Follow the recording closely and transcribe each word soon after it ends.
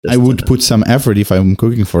I would put some effort if I'm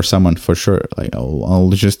cooking for someone, for sure. Like I'll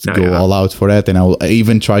just go all out for that, and I'll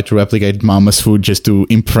even try to replicate Mama's food just to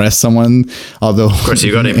impress someone. Although, of course,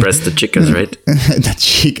 you gotta impress the chicas, right? The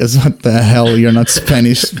chicas, what the hell? You're not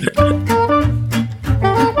Spanish.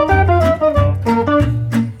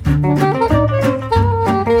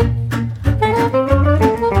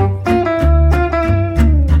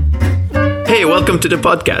 Hey, welcome to the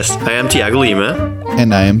podcast. I am Tiago Lima.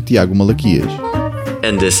 And I am Tiago Malaquias.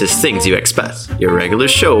 And this is Things You Expat, your regular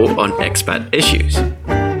show on expat issues.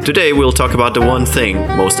 Today we'll talk about the one thing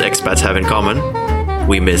most expats have in common.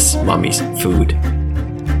 We miss mommy's food.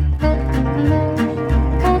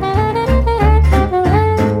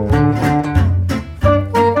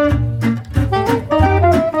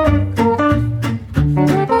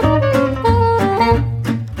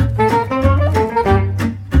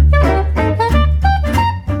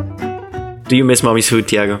 Do you miss mommy's food,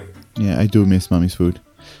 Tiago? Yeah, I do miss mommy's food.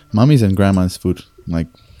 Mommy's and grandma's food.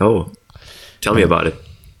 Oh, tell me about it.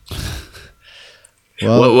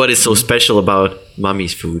 Well, what is so special about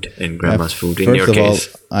mommy's food and grandma's food in your case?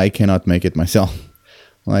 First of all, I cannot make it myself.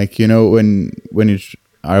 When you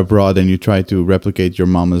are abroad and you try to replicate your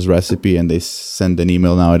mama's recipe and they send an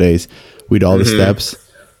email nowadays with all the steps.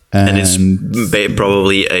 And it's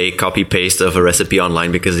probably a copy-paste of a recipe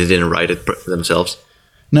online because they didn't write it themselves.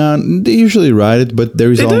 No, they usually write it, but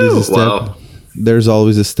there's always a step. Wow. There's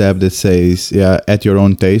always a step that says, at your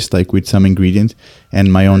own taste, like with some ingredient.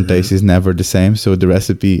 And my own taste is never the same, so the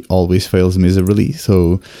recipe always fails miserably.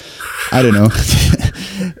 So I don't know.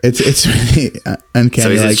 it's really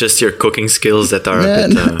uncanny. So is it just your cooking skills that are a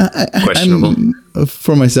bit questionable?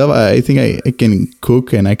 For myself, I think I can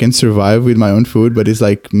cook and I can survive with my own food, but it's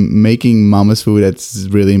like making mama's food that's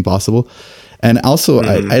really impossible. And also,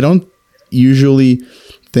 I don't usually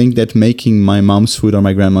think that making my mom's food or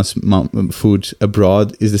my grandma's food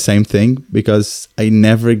abroad is the same thing, because I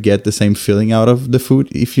never get the same feeling out of the food,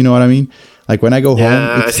 if you know what I mean. Like when I go home,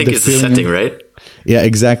 I think it's the setting, right? Yeah,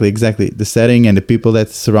 exactly. The setting and the people that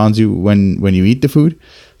surround you when you eat the food.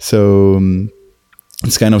 So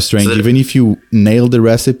it's kind of strange. Even if you nail the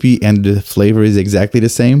recipe and the flavor is exactly the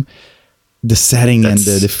same, the setting and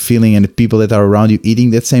the feeling and the people that are around you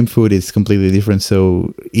eating that same food is completely different.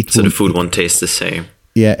 So the food won't taste the same.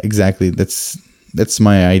 Yeah, exactly. That's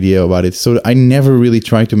my idea about it. So I never really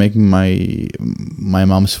try to make my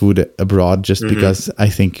mom's food abroad just because I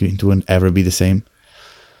think it wouldn't ever be the same.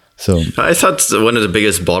 So I thought one of the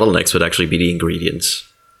biggest bottlenecks would actually be the ingredients.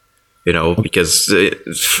 Because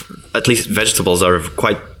at least vegetables are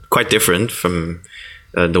quite different from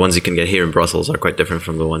the ones you can get here in Brussels are quite different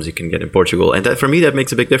from the ones you can get in Portugal, and for me that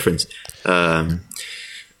makes a big difference.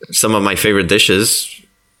 Some of my favorite dishes.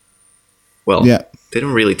 They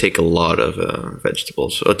don't really take a lot of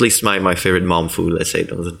vegetables. Or at least my favorite mom food, let's say,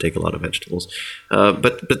 doesn't take a lot of vegetables.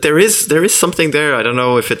 But there is something there. I don't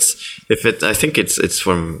know if I think it's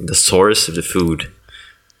from the source of the food,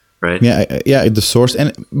 right? Yeah, the source.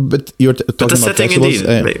 But you're talking about setting vegetables.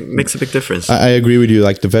 Indeed makes a big difference. I agree with you.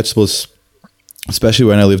 Like the vegetables, especially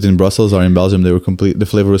when I lived in Brussels or in Belgium, the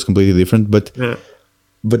flavor was completely different.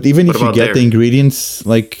 But even if you get the ingredients,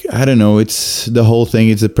 like, I don't know, it's the whole thing.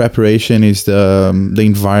 It's the preparation, it's the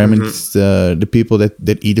environment, it's the people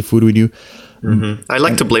that eat the food with you. I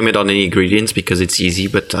like to blame it on the ingredients because it's easy,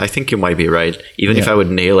 but I think you might be right. Even if I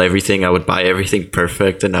would nail everything, I would buy everything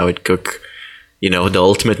perfect and I would cook, the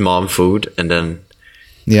ultimate mom food, and then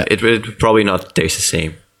it would probably not taste the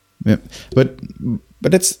same. Yeah, but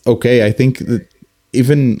that's okay. I think that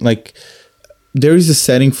even like there is a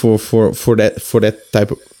setting for that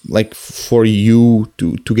type of, like, for you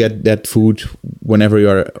to get that food whenever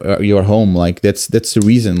you're home. Like that's the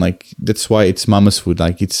reason. Like that's why it's mama's food.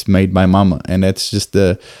 Like it's made by mama, and that's just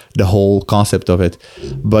the whole concept of it.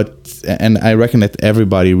 And I reckon that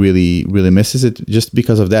everybody really really misses it just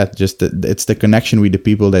because of that. Just it's the connection with the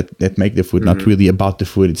people that make the food, not really about the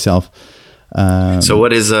food itself. So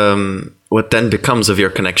what then becomes of your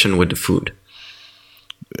connection with the food?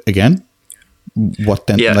 Again? What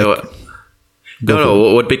then? Yeah,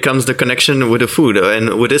 what becomes the connection with the food?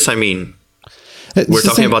 And with this, I mean, we're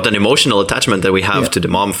talking about an emotional attachment that we have to the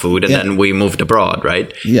mom food, and then we moved abroad,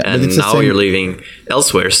 right? Yeah, and now you're living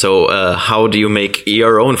elsewhere. So how do you make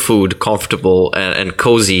your own food comfortable and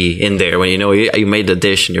cozy in there when you made the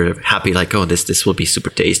dish and you're happy, like, oh, this will be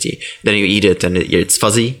super tasty. Then you eat it and it's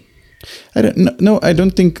fuzzy. I don't no, I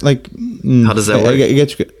don't think like. How does that work?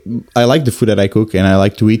 I like the food that I cook, and I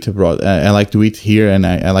like to eat abroad. I like to eat here, and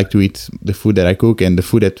I like to eat the food that I cook and the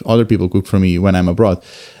food that other people cook for me when I'm abroad.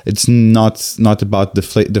 It's not about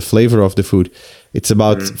the flavor of the food. It's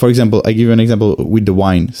about, for example, I give you an example with the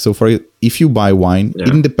wine. So if you buy wine,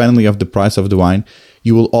 independently of the price of the wine,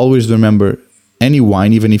 you will always remember any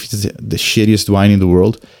wine, even if it's the shittiest wine in the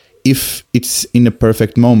world, if it's in a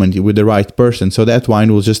perfect moment with the right person. So that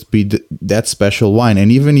wine will just be that special wine.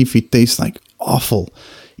 And even if it tastes like awful,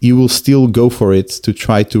 you will still go for it to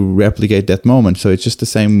try to replicate that moment. So it's just the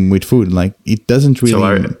same with food. Like, it doesn't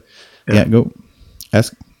really... So go.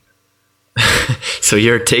 Ask. So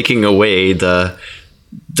you're taking away the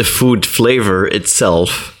food flavor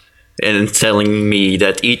itself and telling me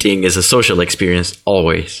that eating is a social experience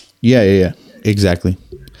always. Yeah. Exactly.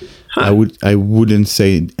 Huh. I wouldn't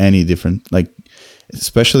say any different, like,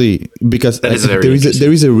 especially because there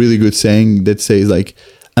is a really good saying that says, like,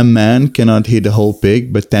 a man cannot eat a whole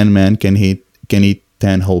pig, but 10 men can eat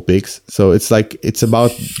 10 whole pigs. So it's like, it's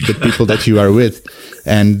about the people that you are with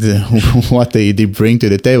and what they bring to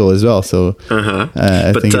the table as well. So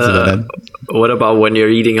I think it's about that. What about when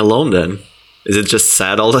you're eating alone then? Is it just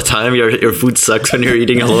sad all the time? Your food sucks when you're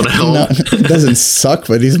eating alone at home? No, it doesn't suck,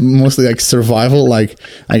 but it's mostly like survival. Like,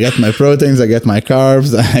 I get my proteins, I get my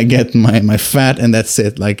carbs, I get my fat, and that's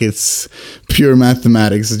it. Like, it's pure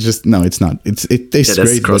mathematics. It's just, no, it's not. It tastes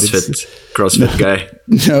great. CrossFit guy.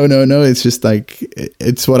 No. It's just like,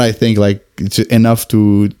 it's what I think, like, it's enough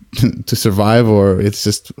to survive, or it's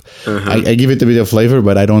just, I give it a bit of flavor,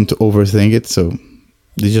 but I don't overthink it. So...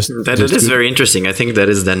 It is very interesting. I think that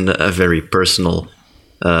is then a very personal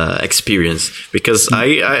experience, because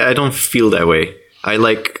I don't feel that way. I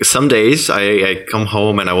like, some days I come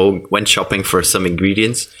home and went shopping for some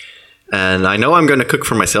ingredients, and I know I'm going to cook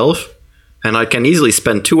for myself, and I can easily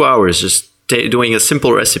spend 2 hours just doing a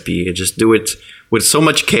simple recipe. I just do it with so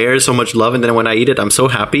much care, so much love, and then when I eat it, I'm so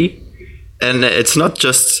happy. And it's not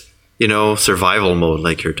just, survival mode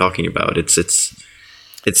like you're talking about.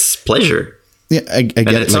 It's pleasure. Yeah, I get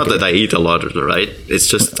and it's not that I eat a lot, right? It's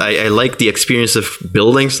just I like the experience of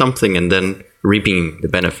building something and then reaping the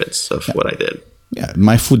benefits of what I did. Yeah,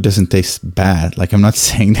 my food doesn't taste bad. Like, I'm not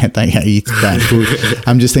saying that I eat bad food.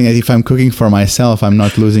 I'm just saying that if I'm cooking for myself, I'm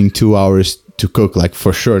not losing 2 hours to cook. Like,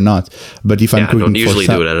 for sure not. But if I'm cooking, I don't usually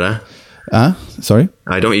do that. Sorry?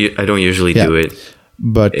 I don't usually do it.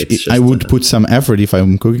 But I would put some effort if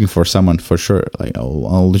I'm cooking for someone, for sure. Like,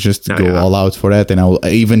 I'll just go all out for that, and I'll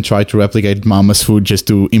even try to replicate Mama's food just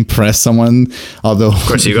to impress someone. Although, of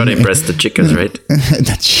course, you gotta impress the chicas, right?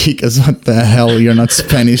 The chicas, what the hell? You're not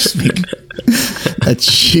Spanish speaking. The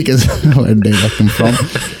chicas, where they come from?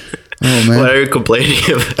 Oh man, what are you complaining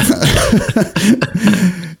about?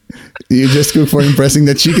 You just cook for impressing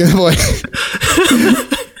the chicas, boy.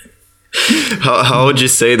 How would you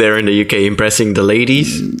say there in the UK, impressing the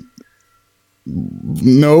ladies?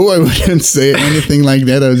 No, I wouldn't say anything like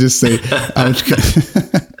that. I would just say, I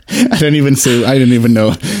don't even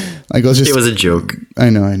know. Like, it was a joke. I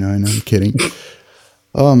know. I'm kidding.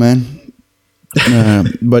 Oh man.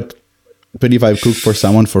 But if I cook for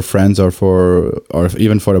someone, for friends, or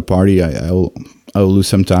even for a party, I'll lose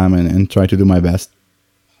some time and try to do my best.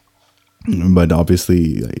 But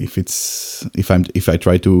obviously, if I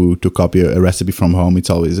try to copy a recipe from home,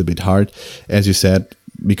 it's always a bit hard, as you said,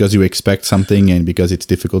 because you expect something and because it's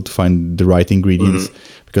difficult to find the right ingredients.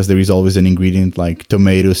 Because there is always an ingredient like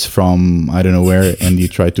tomatoes from I don't know where, and you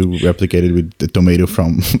try to replicate it with the tomato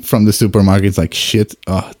from the supermarket. It's like shit.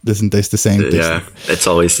 Oh, doesn't taste the same. Yeah, it's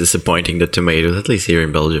always disappointing, the tomatoes. At least here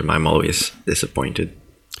in Belgium, I'm always disappointed.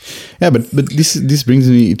 Yeah, but this brings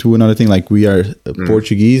me to another thing. Like, we are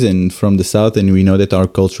Portuguese and from the south, and we know that our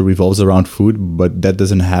culture revolves around food, but that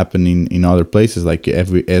doesn't happen in other places. Like,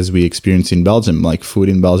 as we experience in Belgium, like, food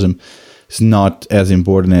in Belgium is not as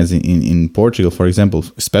important as in Portugal, for example,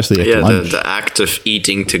 especially at lunch. The act of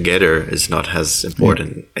eating together is not as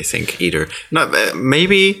important, I think, either. No,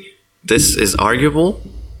 maybe this is arguable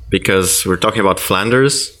because we're talking about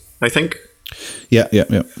Flanders, I think. Yeah.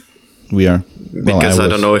 We are. Because I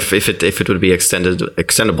don't know if it would be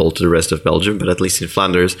extendable to the rest of Belgium, but at least in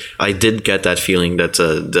Flanders, I did get that feeling that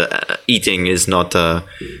the eating is not a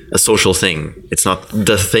social thing. It's not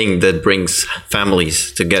the thing that brings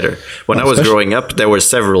families together. When I was growing up, there were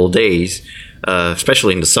several days,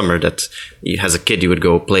 especially in the summer, that as a kid you would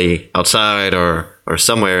go play outside or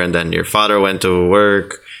somewhere, and then your father went to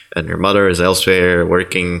work and your mother is elsewhere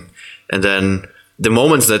working, and then the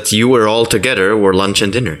moments that you were all together were lunch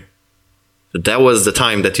and dinner. That was the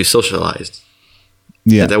time that you socialized.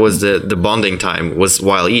 Yeah, that was the bonding time was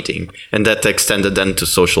while eating, and that extended then to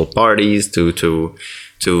social parties, to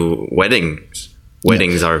weddings.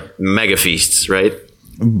 Weddings are mega feasts, right?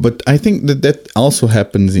 But I think that also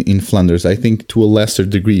happens in Flanders. I think to a lesser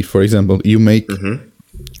degree. For example, you make.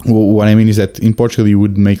 What I mean is that in Portugal you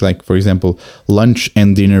would make, like, for example, lunch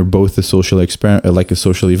and dinner both a social like a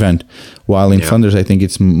social event, while in Flanders I think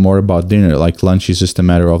it's more about dinner. Like lunch is just a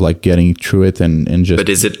matter of like getting through it and just. But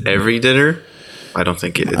is it every dinner? I don't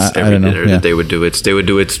think it's every dinner that they would do it. They would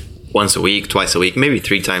do it once a week, twice a week, maybe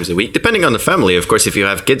 3 times a week, depending on the family. Of course, if you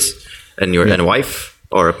have kids and and a wife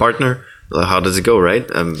or a partner, how does it go, right?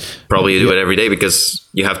 Probably you do it every day because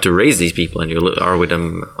you have to raise these people and you are with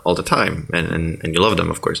them all the time and you love them,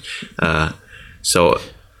 of course. But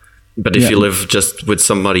if you live just with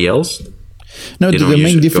somebody else... No, the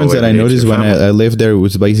main difference that I noticed when I lived there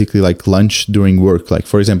was basically like lunch during work. Like,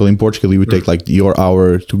 for example, in Portugal, you would take like your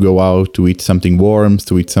hour to go out to eat something warm,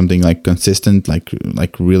 to eat something like consistent, like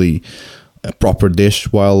really a proper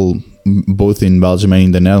dish, while both in Belgium and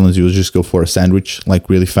in the Netherlands, you would just go for a sandwich, like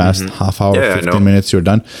really fast, half hour, 15 minutes, you're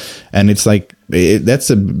done. And it's like, that's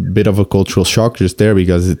a bit of a cultural shock just there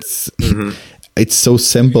because it's so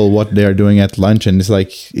simple what they're doing at lunch, and it's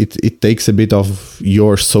like it takes a bit of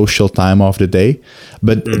your social time of the day,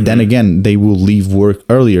 but then again they will leave work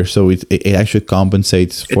earlier, so it actually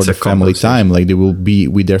compensates for the family time. Like they will be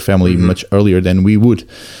with their family much earlier than we would,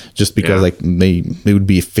 just because like they would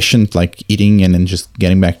be efficient, like eating and then just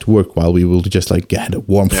getting back to work, while we will just like get a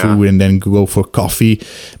warm food and then go for coffee,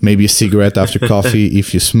 maybe a cigarette after coffee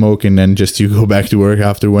if you smoke, and then just you go back to work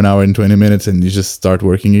after 1 hour and 20 minutes and you just start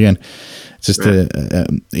working again. Just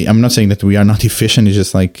I'm not saying that we are not efficient. It's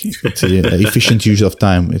just like it's an efficient use of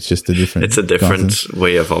time. It's just a different. It's a different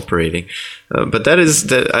way of operating. But I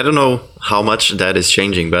don't know how much that is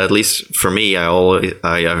changing. But at least for me,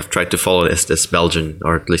 I've tried to follow this Belgian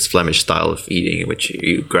or at least Flemish style of eating, in which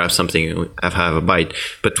you grab something and have a bite.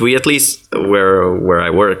 But we, at least where I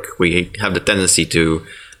work, we have the tendency to.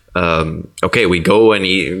 We go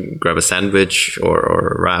and grab a sandwich or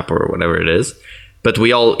a wrap or whatever it is. But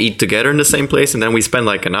we all eat together in the same place, and then we spend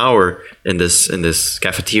like an hour in this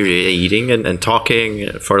cafeteria eating and talking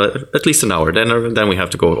for at least an hour. Then we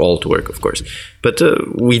have to go all to work, of course. But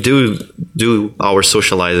we do our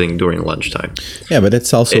socializing during lunchtime. Yeah, but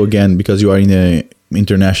that's also again because you are in an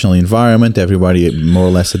international environment. Everybody more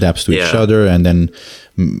or less adapts to each other, and then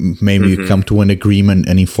maybe you come to an agreement,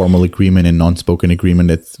 an informal agreement, and non-spoken agreement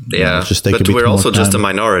that just take a bit more time. But we're also just a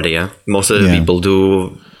minority. Yeah, most of the people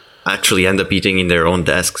do actually end up eating in their own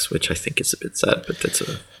desks, which I think is a bit sad, but that's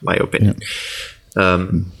my opinion.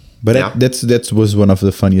 That was one of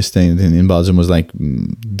the funniest things in Belgium was like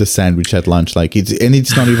the sandwich at lunch. Like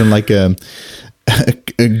it's not even like a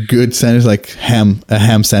good sandwich, like a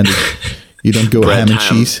ham sandwich. You don't go ham and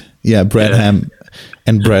cheese. Yeah, bread, ham,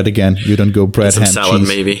 and bread again. You don't go bread, ham, salad, cheese.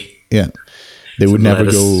 Maybe. Yeah. They would never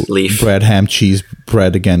go bread, ham, cheese,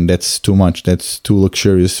 bread again. That's too much. That's too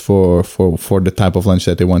luxurious for the type of lunch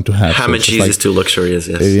that they want to have. Ham and cheese is too luxurious,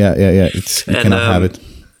 yes. Yeah. You cannot have it.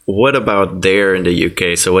 What about there in the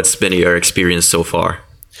UK? So what's been your experience so far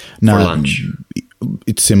for lunch?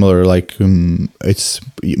 It's similar. Like it's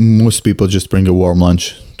most people just bring a warm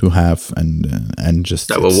lunch to have and just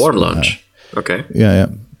a warm lunch. Okay. Yeah.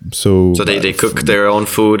 So they cook their own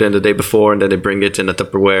food and the day before, and then they bring it in a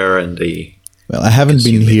Tupperware and they. Well, I haven't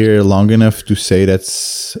been here long enough to say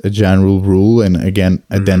that's a general rule. And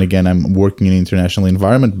then again, I'm working in an international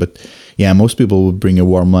environment. But yeah, most people would bring a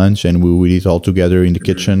warm lunch and we would eat all together in the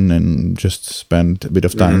kitchen and just spend a bit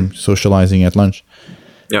of time socializing at lunch.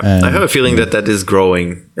 Yeah, I have a feeling that is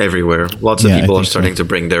growing everywhere. Lots of people are starting to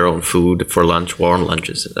bring their own food for lunch, warm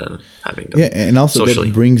lunches, and having them. Yeah, and also socially.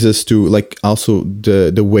 That brings us to like also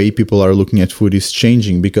the way people are looking at food is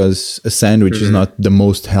changing, because a sandwich is not the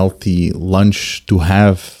most healthy lunch to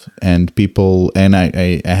have, and people and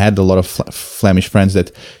I had a lot of Flemish friends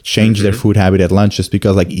that changed their food habit at lunch just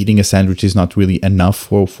because like eating a sandwich is not really enough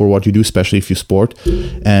for what you do, especially if you sport.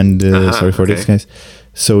 And sorry for this, guys.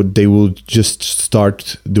 So they will just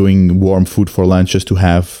start doing warm food for lunch just to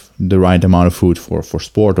have the right amount of food for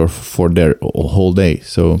sport or for their whole day.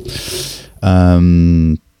 So,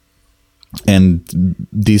 and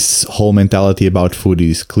this whole mentality about food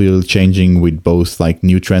is clearly changing with both like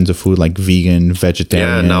new trends of food, like vegan,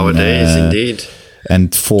 vegetarian. Yeah, nowadays, indeed.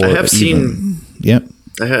 And I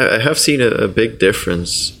have seen a big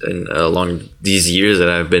difference along these years that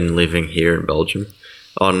I've been living here in Belgium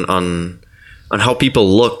on how people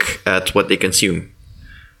look at what they consume,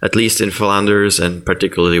 at least in Flanders and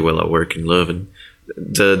particularly while I work in Leuven.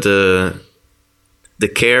 The the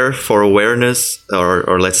care for awareness,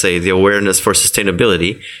 or let's say the awareness for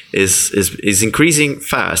sustainability is increasing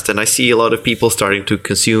fast. And I see a lot of people starting to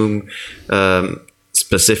consume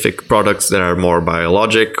specific products that are more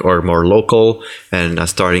biologic or more local, and are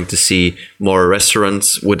starting to see more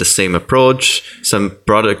restaurants with the same approach, some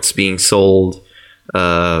products being sold,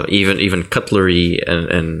 even cutlery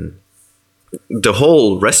and the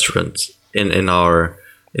whole restaurant in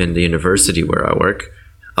the university where I work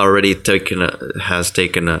already has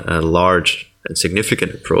taken a large and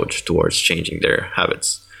significant approach towards changing their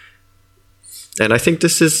habits. And I think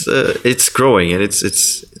this is it's growing, and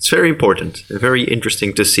it's very important, very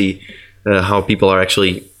interesting to see how people are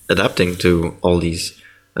actually adapting to all these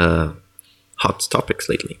hot topics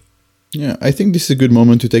lately. Yeah, I think this is a good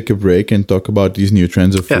moment to take a break and talk about these new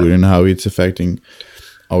trends of food and how it's affecting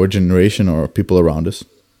our generation or people around us.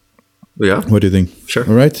 Yeah. What do you think? Sure.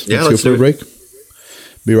 All right. Yeah, let's go for a break.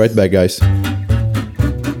 Be right back, guys.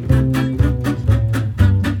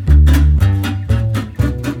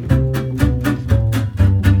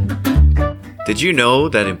 Did you know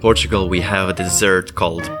that in Portugal we have a dessert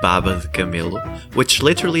called baba de camelo, which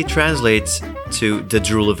literally translates to the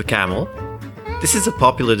drool of a camel? This is a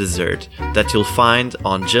popular dessert that you'll find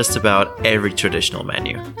on just about every traditional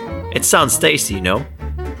menu. It sounds tasty, no?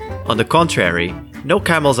 On the contrary, no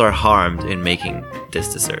camels are harmed in making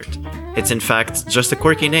this dessert. It's in fact just a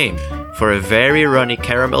quirky name for a very runny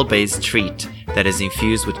caramel-based treat that is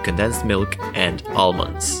infused with condensed milk and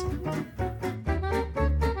almonds.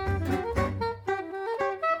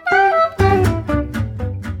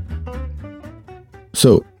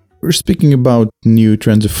 So, we're speaking about new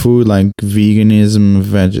trends of food like veganism,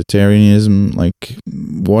 vegetarianism. Like,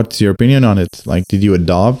 what's your opinion on it? Like, did you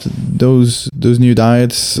adopt those new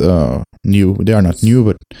diets? They are not new,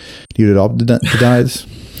 but did you adopt the diets?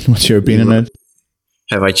 What's your opinion on it?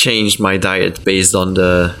 Have I changed my diet based on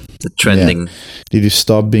the trending? Yeah. Did you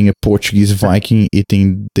stop being a Portuguese Viking,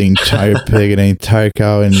 eating the entire pig and the entire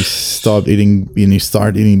cow, and you start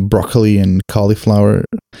eating broccoli and cauliflower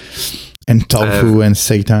and tofu and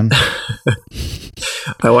seitan?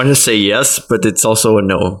 I want to say yes, but it's also a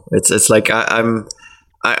no. It's like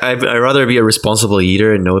I'd rather be a responsible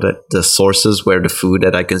eater and know that the sources where the food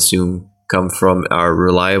that I consume come from are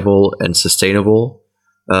reliable and sustainable.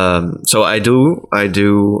 So I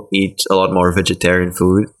do eat a lot more vegetarian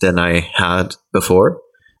food than I had before,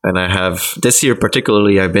 and I have this year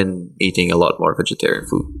particularly. I've been eating a lot more vegetarian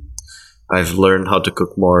food. I've learned how to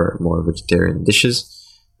cook more vegetarian dishes,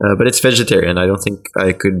 but it's vegetarian. I don't think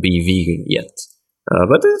I could be vegan yet,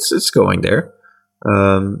 but it's going there.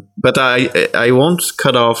 But I won't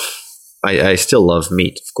cut off. I still love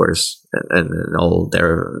meat, of course, and all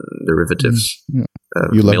their derivatives. Yeah.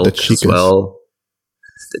 You love milk the chickens as well.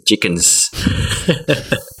 The chickens.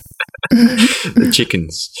 The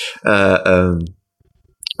chickens.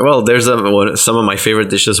 Well, there's some of my favorite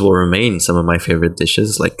dishes will remain some of my favorite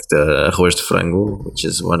dishes, like the arroz de frango, which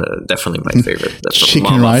is definitely my favorite.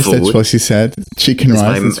 Chicken rice, food. That's what she said. Chicken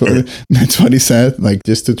rice, that's what he said. Like,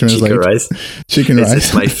 just to translate. Chicken rice.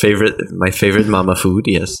 It's my favorite mama food,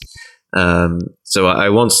 yes. So I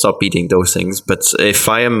won't stop eating those things, but if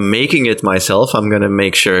I am making it myself, I'm going to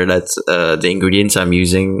make sure that the ingredients I'm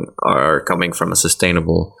using are coming from a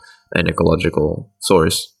sustainable and ecological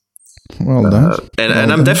source. Well done.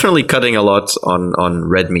 And I'm definitely cutting a lot on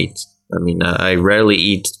red meat. I mean, I rarely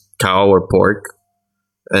eat cow or pork,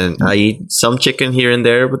 and I eat some chicken here and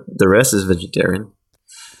there, but the rest is vegetarian.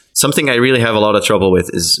 Something I really have a lot of trouble with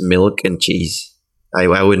is milk and cheese.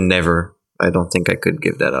 I would never. I don't think I could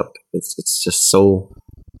give that up. It's just so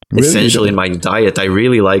essential in my diet. I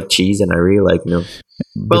really like cheese and I really like milk.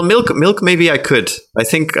 Well, milk maybe I could. I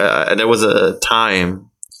think there was a time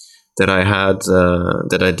that I had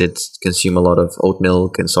that I did consume a lot of oat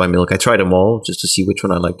milk and soy milk. I tried them all just to see which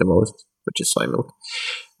one I like the most, which is soy milk.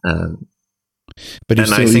 But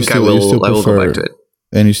I think I will go back to it.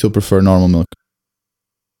 And you still prefer normal milk?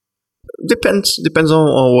 Depends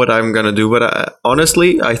on what I'm gonna do, but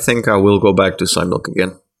honestly, I think I will go back to soy milk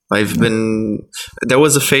again. There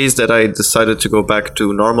was a phase that I decided to go back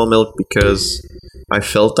to normal milk because I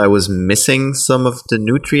felt I was missing some of the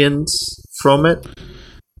nutrients from it.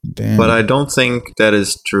 Damn. But I don't think that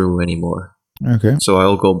is true anymore. Okay. So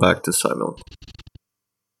I'll go back to soy milk.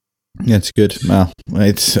 That's good. Well,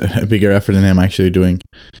 it's a bigger effort than I'm actually doing.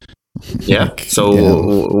 Yeah.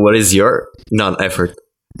 What is your non-effort?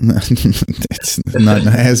 It's not,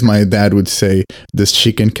 as my dad would say, does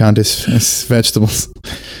chicken count as vegetables?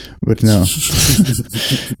 but no,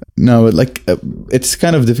 no, but like it's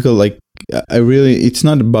kind of difficult. Like I really, it's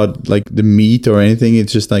not about like the meat or anything.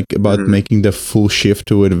 It's just like about making the full shift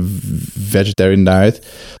to a vegetarian diet.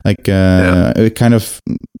 Like I kind of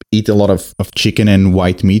eat a lot of chicken and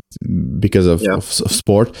white meat because of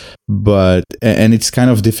sport, but and it's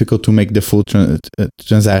kind of difficult to make the full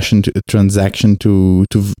transaction to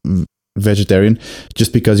vegetarian,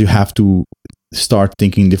 just because you have to start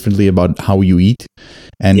thinking differently about how you eat,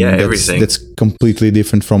 and that's completely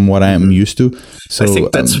different from what I am used to. So I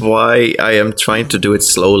think that's why I am trying to do it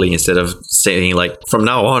slowly instead of saying like from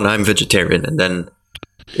now on I'm vegetarian and then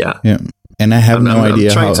and I have no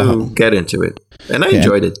idea how to get into it, and I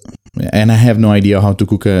enjoyed it. And I have no idea how to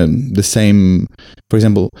cook the same, for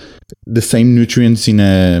example, the same nutrients in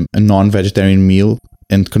a non-vegetarian meal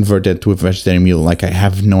and convert that to a vegetarian meal. Like I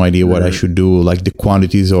have no idea what I should do, like the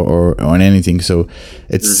quantities or anything. So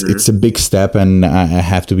it's a big step, and I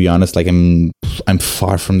have to be honest. Like I'm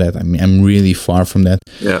far from that. I mean, I'm really far from that.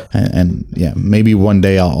 Yeah. And maybe one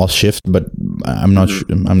day I'll shift, but I'm not.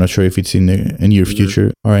 I'm not sure if it's in the near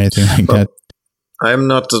future or anything like that. I'm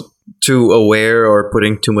not too aware or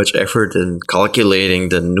putting too much effort in calculating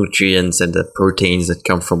the nutrients and the proteins that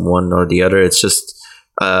come from one or the other. It's just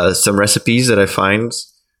some recipes that I find,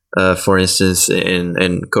 for instance,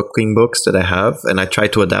 in cooking books that I have, and I try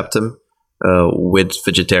to adapt them with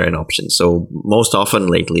vegetarian options. So most often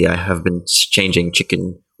lately, I have been changing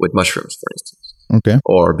chicken with mushrooms, for instance,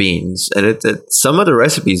 or beans. And some of the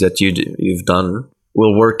recipes that you've done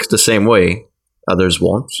will work the same way. Others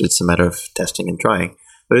won't. It's a matter of testing and trying.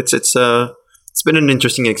 But it's been an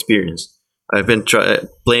interesting experience. I've been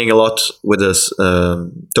playing a lot with this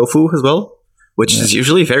tofu as well, which is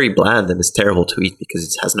usually very bland and is terrible to eat because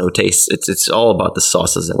it has no taste. It's all about the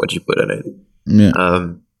sauces and what you put in it. Yeah.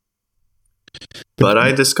 But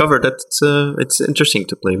I discovered that it's interesting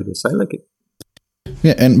to play with this. I like it.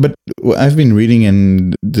 Yeah, but I've been reading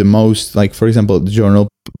in the most, like, for example, the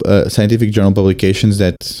scientific journal publications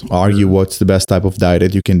that argue what's the best type of diet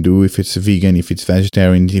that you can do, if it's vegan, if it's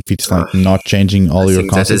vegetarian, if it's like not changing all your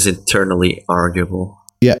concepts. That is internally arguable.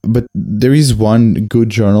 Yeah, but there is one good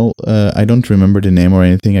journal. I don't remember the name or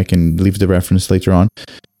anything. I can leave the reference later on.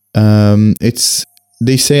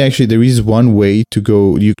 They say actually there is one way to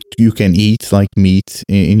go. You can eat like meat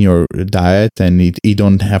in your diet, and you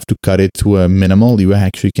don't have to cut it to a minimal. You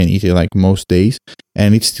actually can eat it like most days,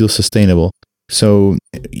 and it's still sustainable. So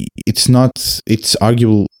it's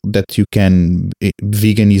arguable that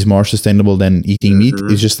vegan is more sustainable than eating meat.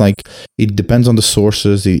 It's just like, it depends on the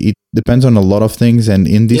sources. It depends on a lot of things. And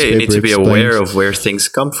in this paper, you need to be aware of where things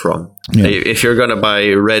come from. Yeah. If you're going to buy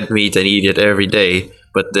red meat and eat it every day,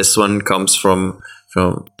 but this one comes from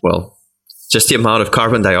just the amount of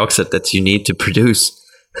carbon dioxide that you need to produce.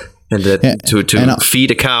 And to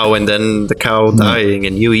feed a cow, and then the cow dying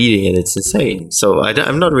and you eating it, it's insane. So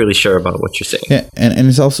I'm not really sure about what you're saying. Yeah, and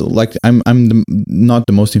it's also like I'm not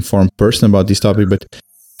the most informed person about this topic, but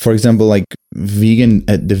for example, like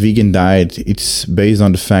the vegan diet, it's based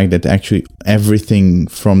on the fact that actually everything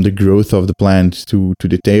from the growth of the plant to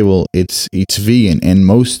the table, it's vegan, and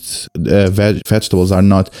most vegetables are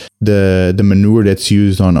not. The manure that's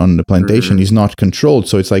used on the plantation is not controlled,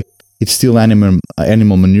 so it's like, it's still animal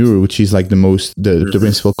manure, which is like the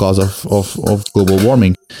principal cause of global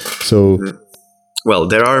warming. So, well,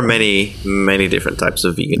 there are many different types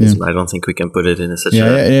of veganism. I don't think we can put it in such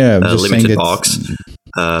a limited box.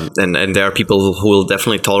 And there are people who will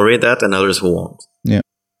definitely tolerate that, and others who won't. Yeah,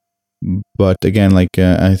 but again, like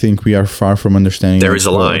I think we are far from understanding. There is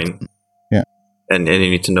a line. Yeah, and you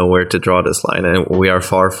need to know where to draw this line, and we are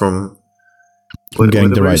far from getting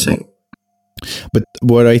the right one. But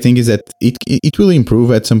what I think is that it will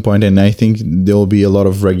improve at some point, and I think there will be a lot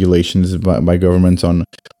of regulations by governments on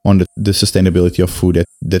the sustainability of food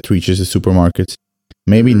that reaches the supermarkets.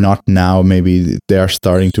 Maybe not now. Maybe they are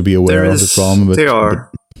starting to be aware of the problem.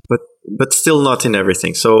 But still not in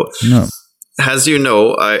everything. So, as you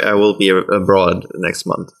know, I will be abroad next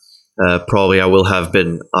month. Probably I will have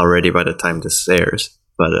been already by the time this airs.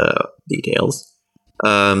 But details.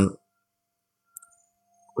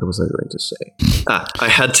 What was I going to say?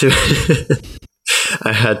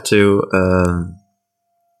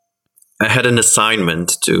 I had an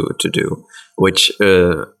assignment to do, which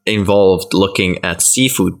involved looking at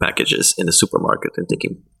seafood packages in the supermarket and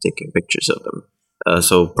taking pictures of them.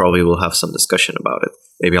 So probably we'll have some discussion about it.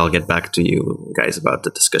 Maybe I'll get back to you guys about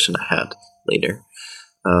the discussion I had later.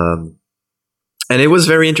 And it was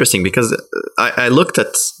very interesting because I looked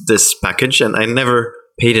at this package and I never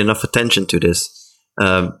paid enough attention to this.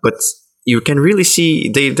 But you can really see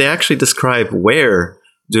they actually describe where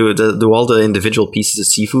do all the individual pieces of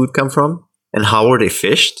seafood come from, and how are they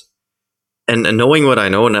fished? And knowing what I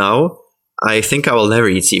know now, I think I will never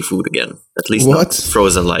eat seafood again. At least not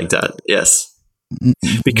frozen like that. Yes,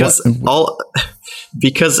 because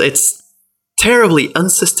because it's terribly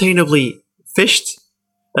unsustainably fished.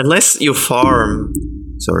 Unless you farm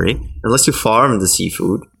the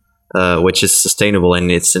seafood, which is sustainable and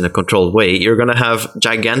it's in a controlled way, you're going to have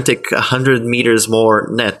gigantic 100 meters more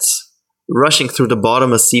nets rushing through the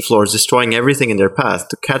bottom of seafloors, destroying everything in their path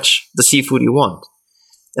to catch the seafood you want.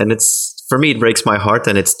 And for me, it breaks my heart,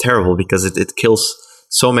 and it's terrible because it kills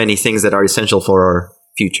so many things that are essential for our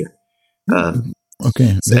future.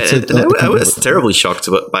 Okay. I was terribly shocked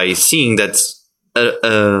by seeing that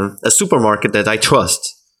a supermarket that I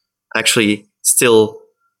trust actually still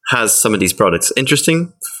has some of these products.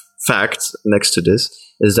 Interesting fact next to this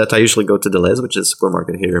is that I usually go to Deleuze, which is a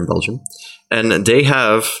supermarket here in Belgium, and they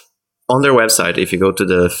have on their website, if you go to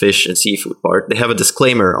the fish and seafood part, they have a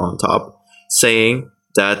disclaimer on top saying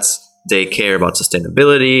that they care about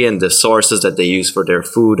sustainability, and the sources that they use for their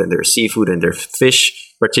food and their seafood and their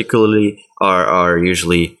fish particularly are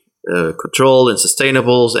usually controlled and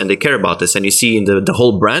sustainable, and they care about this. And you see in the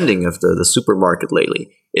whole branding of the supermarket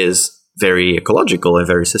lately is very ecological and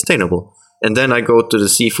very sustainable. And then I go to the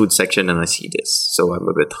seafood section and I see this. So I'm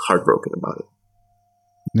a bit heartbroken about it.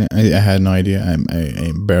 Yeah, I had no idea.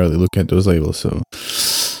 I barely look at those labels, so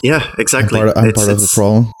yeah, exactly. I'm part of the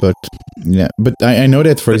problem, but yeah. But I know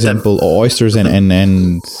that, for example, oysters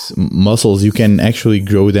and mussels, you can actually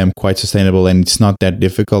grow them quite sustainable, and it's not that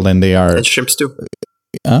difficult, and they are. And shrimps too.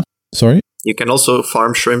 Sorry. You can also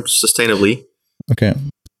farm shrimp sustainably. Okay.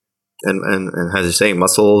 And as you say,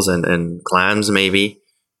 mussels and clams maybe.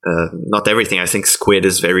 Not everything. I think squid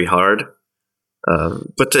is very hard,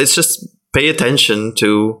 but it's just pay attention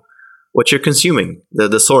to what you're consuming,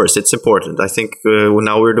 the source. It's important. I think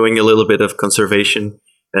now we're doing a little bit of conservation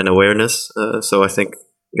and awareness. So I think,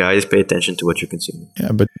 guys, pay attention to what you're consuming.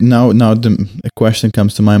 Yeah, but now the question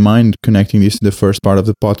comes to my mind, connecting this to the first part of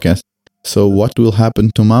the podcast. So what will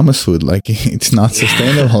happen to mama's food? Like, it's not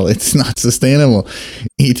sustainable. It's not sustainable.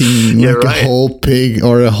 Eating a whole pig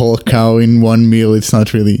or a whole cow in one meal, it's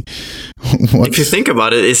not really... If you think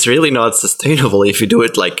about it, it's really not sustainable if you do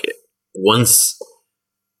it like once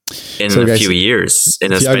in a few years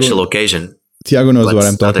in a special occasion. Tiago knows what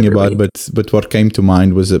I'm talking about, but what came to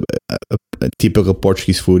mind was a typical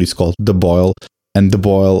Portuguese food. It's called the boil. And the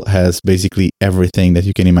boil has basically everything that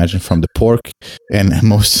you can imagine from the pork and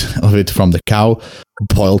most of it from the cow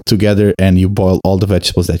boiled together, and you boil all the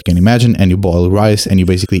vegetables that you can imagine, and you boil rice, and you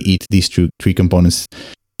basically eat these three components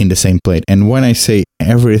in the same plate. And when I say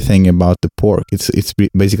everything about the pork, it's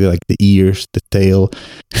basically like the ears, the tail,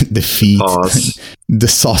 the feet, the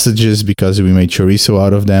sausages, because we made chorizo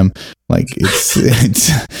out of them. Like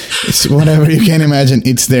it's whatever you can imagine.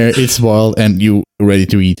 It's there, it's boiled, and you ready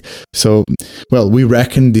to eat. So, well, we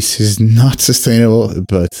reckon this is not sustainable,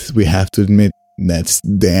 but we have to admit that's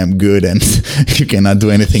damn good, and you cannot do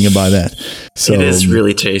anything about that. So it is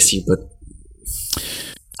really tasty, but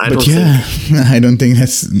I don't think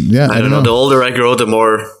that's... Yeah, I don't know. The older I grow, the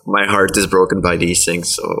more my heart is broken by these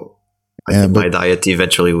things. So I think my diet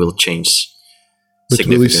eventually will change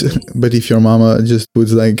significantly. But if your mama just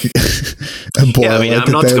puts like a boil... Yeah, I mean,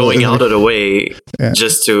 I'm not going out of the way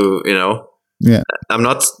just to, Yeah. I'm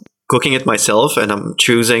not cooking it myself, and I'm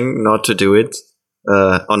choosing not to do it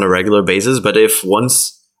on a regular basis. But if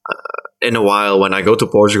once in a while, when I go to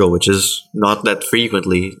Portugal, which is not that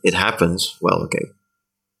frequently, it happens, well, okay.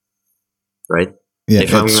 Right? Yeah,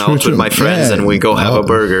 if I'm out with my friends and we go have a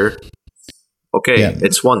burger,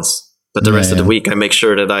 it's once. But the rest of the week, I make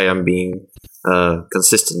sure that I am being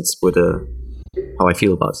consistent with how I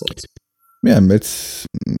feel about things. Yeah,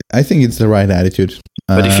 I think it's the right attitude.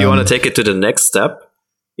 But if you want to take it to the next step,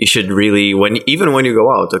 you should really, even when you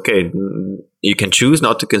go out, you can choose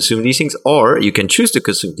not to consume these things, or you can choose to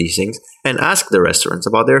consume these things and ask the restaurants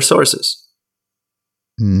about their sources.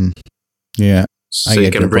 Yeah. So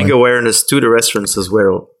you can bring awareness to the restaurants as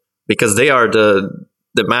well, because they are the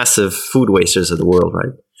massive food wasters of the world,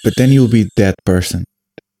 right? But then you'll be that person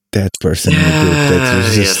in the group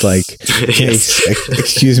that's just like, hey,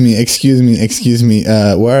 excuse me,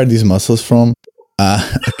 where are these mussels from?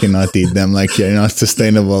 I cannot eat them. Like, you're not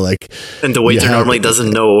sustainable. Like, and the waiter normally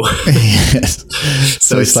doesn't know. Yes.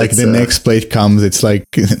 So it's like the next plate comes. It's like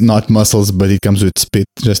not mussels, but it comes with spit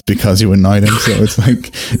just because you annoy them. So it's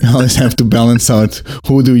like you always have to balance out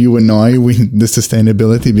who do you annoy with the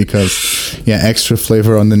sustainability, because extra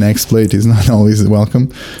flavor on the next plate is not always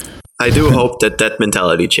welcome. I do hope that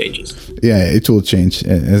mentality changes. Yeah, it will change,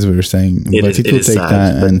 as we were saying, it will take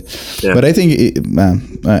time. But I think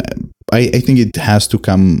I think it has to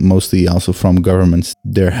come mostly also from governments.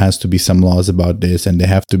 There has to be some laws about this, and they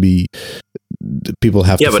have to be. People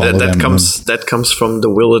have to follow them. Yeah, but that comes from the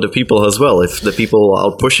will of the people as well. If the people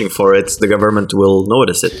are pushing for it, the government will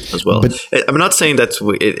notice it as well. But I'm not saying that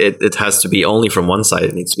it has to be only from one side.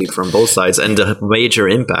 It needs to be from both sides, and the major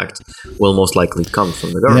impact will most likely come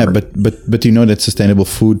from the government. Yeah, but you know that sustainable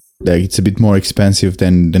food, like, it's a bit more expensive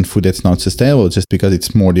than food that's not sustainable, just because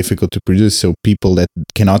it's more difficult to produce. So people that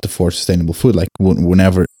cannot afford sustainable food, like, would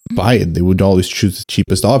never buy it. They would always choose the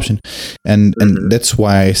cheapest option, and that's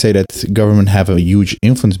why I say that government have a huge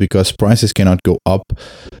influence, because prices cannot go up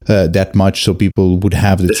that much, so people would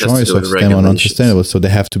have the choice of sustainable or non-sustainable. So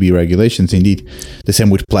there have to be regulations. Indeed, the same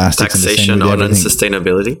with plastics. Taxation on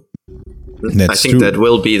unsustainability. I think that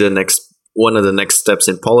will be one of the next steps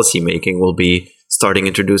in policy making. Will be starting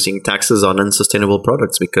introducing taxes on unsustainable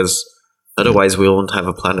products, because otherwise we won't have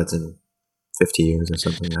a planet in 50 years or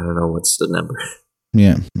something. I don't know what's the number.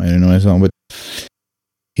 Yeah, I don't know as well, but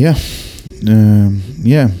yeah. I'm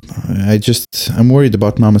worried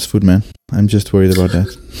about Mama's food, man. I'm just worried about that.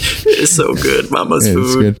 It's so good, Mama's food.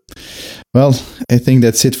 It's good. Well, I think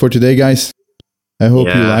that's it for today, guys. I hope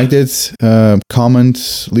you liked it.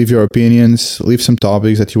 Comment, leave your opinions, leave some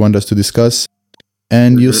topics that you want us to discuss,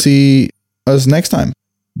 and you'll see us next time.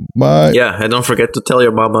 Bye. Yeah, and don't forget to tell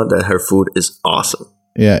your mama that her food is awesome.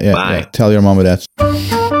 Yeah. Tell your mama that.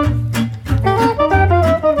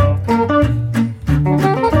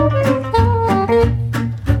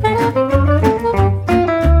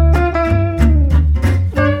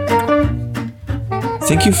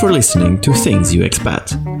 Thank you for listening to Things You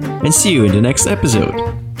Expat, and see you in the next episode.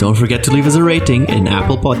 Don't forget to leave us a rating in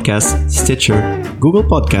Apple Podcasts, Stitcher, Google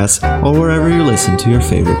Podcasts, or wherever you listen to your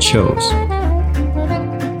favorite shows.